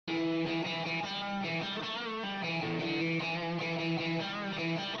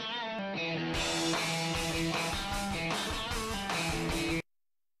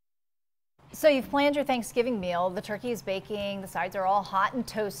So you've planned your Thanksgiving meal. The turkey is baking. The sides are all hot and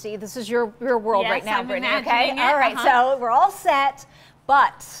toasty. This is your world right now, Brittany. Okay. All right. So we're all set.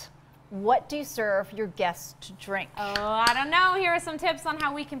 But what do you serve your guests to drink? Oh, I don't know. Here are some tips on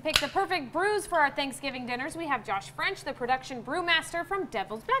how we can pick the perfect brews for our Thanksgiving dinners. We have Josh French, the production brewmaster from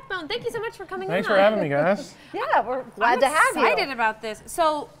Devil's Backbone. Thank you so much for coming on. Thanks for having me, guys. Yeah, we're glad to have you. I'm excited about this.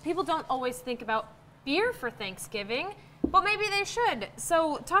 So people don't always think about beer for Thanksgiving, but maybe they should.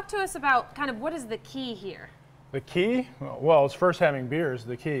 So talk to us about kind of what is the key here. The key? Well, it's first having beer is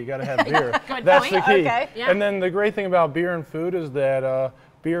the key. You got to have beer. Good That's point. the key. Okay. Yeah. And then the great thing about beer and food is that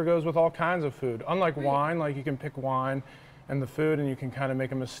beer goes with all kinds of food. Unlike wine, like you can pick wine and the food and you can kind of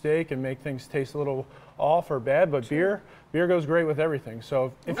make a mistake and make things taste a little off or bad, but beer goes great with everything.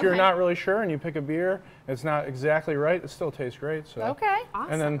 So if you're not really sure and you pick a beer, it's not exactly right, it still tastes great. So. Okay.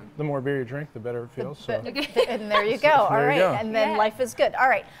 Awesome. And then the more beer you drink, the better it feels. So. And there you go. All right. And then life is good. All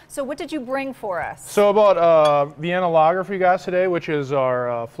right. So what did you bring for us? So about Vienna Lager for you guys today, which is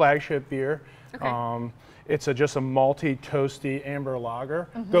our flagship beer. Okay. It's just a malty, toasty amber lager.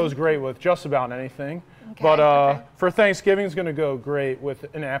 Goes great with just about anything. Okay, But for Thanksgiving, it's going to go great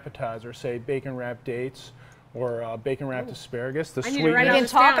with an appetizer, say bacon wrapped dates or bacon wraped asparagus. The we didn't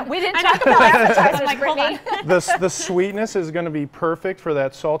talk about appetizers, like, Brittany. the sweetness is going to be perfect for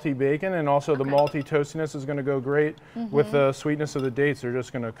that salty bacon, and also the malty toastiness is going to go great with the sweetness of the dates. They're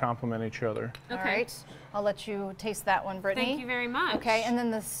just going to complement each other. All right. I'll let you taste that one, Brittany. Thank you very much. Okay, and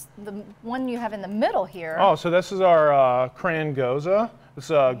then the one you have in the middle here. Oh, so this is our Cran Goza. This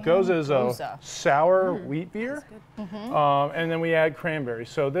Goza is a sour wheat beer, and then we add cranberry.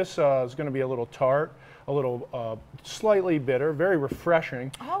 So this is going to be a little tart, a little slightly bitter, very refreshing,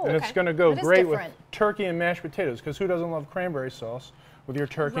 and it's going to go great with turkey and mashed potatoes, because who doesn't love cranberry sauce with your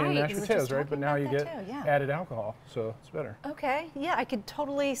turkey and mashed potatoes, right? But now you get added alcohol, so it's better. Okay, yeah, I could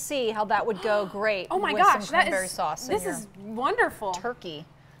totally see how that would go great Oh my with gosh, some cranberry sauce. This is wonderful. Turkey.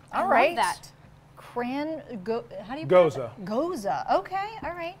 I All right. love that. How do you Goza. Goza. Okay,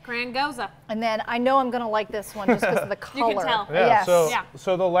 all right. Cran Goza. And then I know I'm going to like this one just because of the color. You can tell. Yeah, Yes.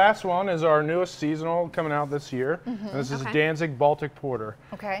 so the last one is our newest seasonal coming out this year. And this is Danzig Baltic Porter.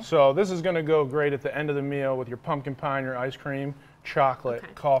 Okay. So this is going to go great at the end of the meal with your pumpkin pie and your ice cream, chocolate,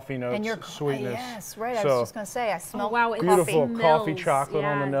 coffee notes, And your sweetness. Yes, right. I was just going to say I smell Beautiful coffee Melts. chocolate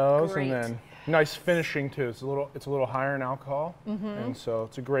on the nose, great. and then nice finishing too. It's a little higher in alcohol, and so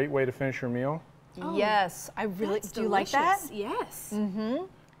it's a great way to finish your meal. Yes, I really do. You like that? Yes.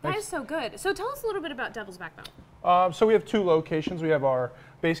 That is so good. So tell us a little bit about Devil's Backbone. So we have two locations. We have our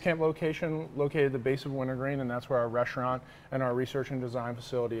base camp location located at the base of Wintergreen, and that's where our restaurant and our research and design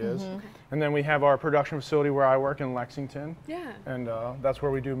facility is. And then we have our production facility where I work in Lexington. Yeah. And that's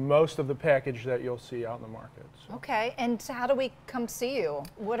where we do most of the package that you'll see out in the market. So. Okay, and so how do we come see you?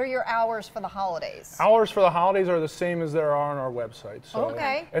 What are your hours for the holidays? Hours for the holidays are the same as there are on our website. So,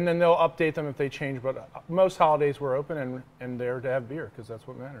 Okay. And then they'll update them if they change, but most holidays we're open and there to have beer, because that's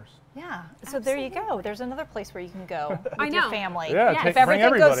what matters. Yeah, so there you go. There's another place where you can go with your family. Yeah, If bring everything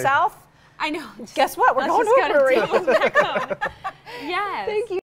everybody. goes south, I know. guess what? We're Let's going just to a go to brewery. Devil's Backbone. Yes. Thank you.